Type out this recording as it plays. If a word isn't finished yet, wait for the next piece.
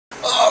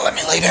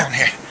lay down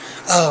here.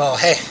 Oh,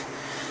 hey.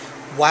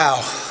 Wow.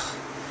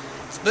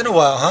 It's been a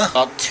while, huh?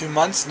 About 2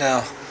 months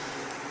now.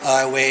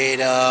 I weighed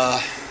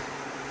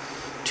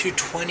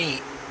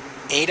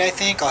 228, I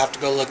think. I'll have to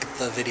go look at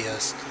the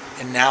videos.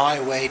 And now I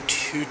weigh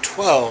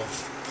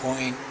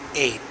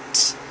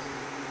 212.8.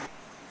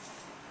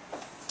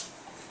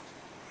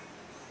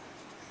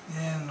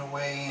 And the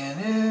weigh-in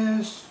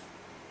is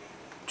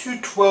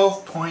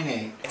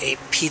 212.8. Ate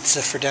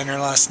pizza for dinner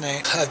last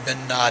night. I've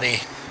been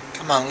naughty.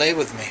 Come on, lay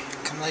with me.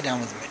 Come lay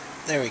down with me.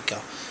 There we go.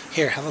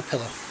 Here, have a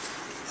pillow.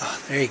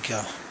 Oh, there you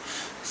go.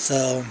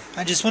 So,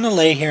 I just want to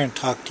lay here and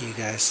talk to you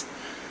guys.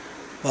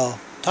 Well,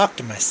 talk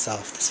to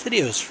myself. This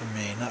video is for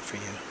me, not for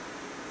you.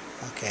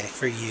 Okay,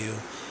 for you.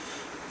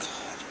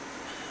 God.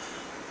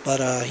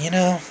 But, you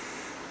know,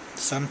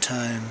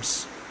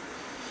 sometimes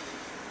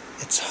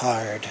it's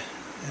hard.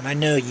 And I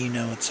know you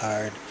know it's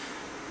hard.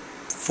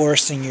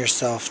 Forcing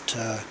yourself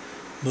to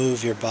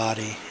move your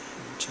body.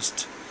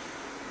 Just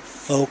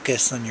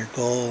focus on your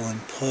goal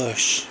and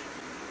push.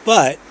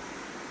 But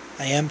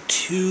I am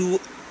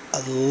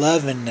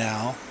 211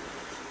 now,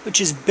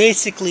 which is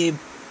basically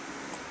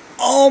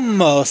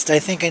almost, I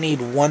think I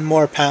need 1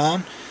 more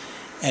pound,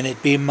 and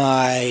it'd be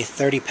my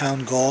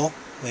 30-pound goal,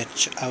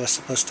 which I was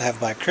supposed to have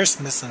by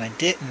Christmas, and I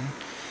didn't.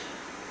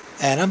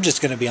 And I'm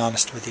just going to be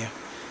honest with you.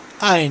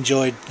 I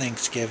enjoyed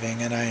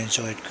Thanksgiving and I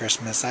enjoyed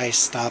Christmas. I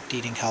stopped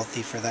eating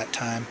healthy for that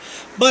time,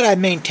 but I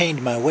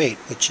maintained my weight,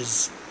 which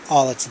is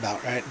all it's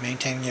about, right?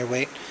 Maintaining your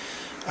weight.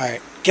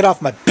 Alright, get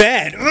off my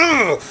bed!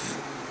 Ugh!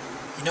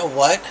 You know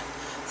what?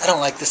 I don't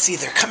like this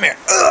either. Come here.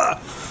 Ugh!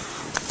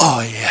 Oh,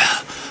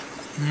 yeah.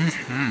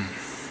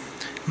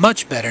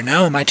 Much better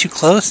now. Am I too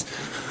close?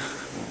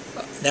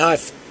 Now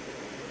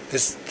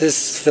this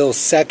feels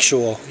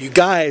sexual. You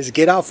guys,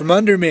 get out from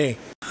under me.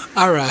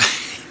 Alright.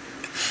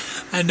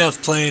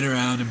 Enough playing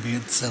around and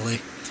being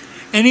silly.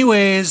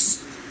 Anyways,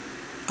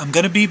 I'm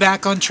going to be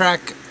back on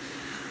track.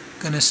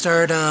 Going to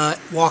start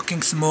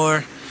walking some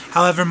more.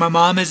 However, my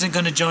mom isn't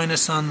going to join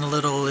us on the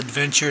little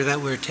adventure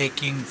that we're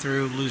taking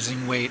through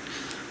losing weight.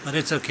 But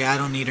it's okay, I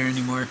don't need her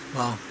anymore.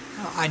 Well,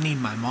 I need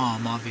my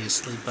mom,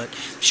 obviously, but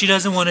if she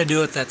doesn't want to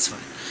do it, that's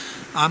fine.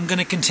 I'm going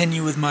to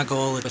continue with my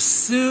goal. As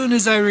soon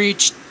as I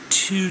reach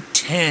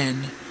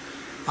 210,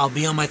 I'll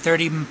be on my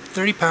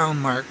 30-pound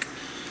mark.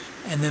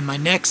 And then my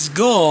next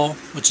goal,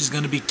 which is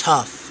going to be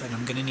tough, and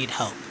I'm going to need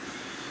help.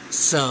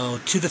 So,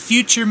 to the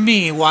future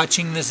me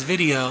watching this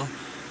video,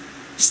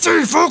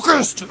 stay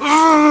focused!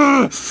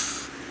 Ugh!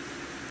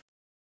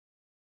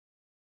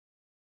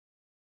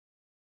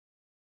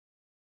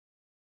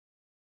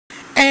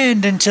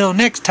 And until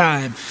next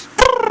time,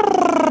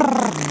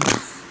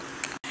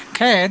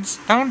 kids,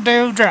 don't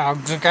do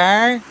drugs,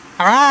 okay?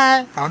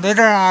 Alright, don't do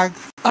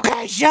drugs.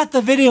 Okay, shut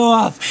the video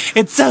off.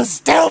 It's so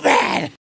stupid!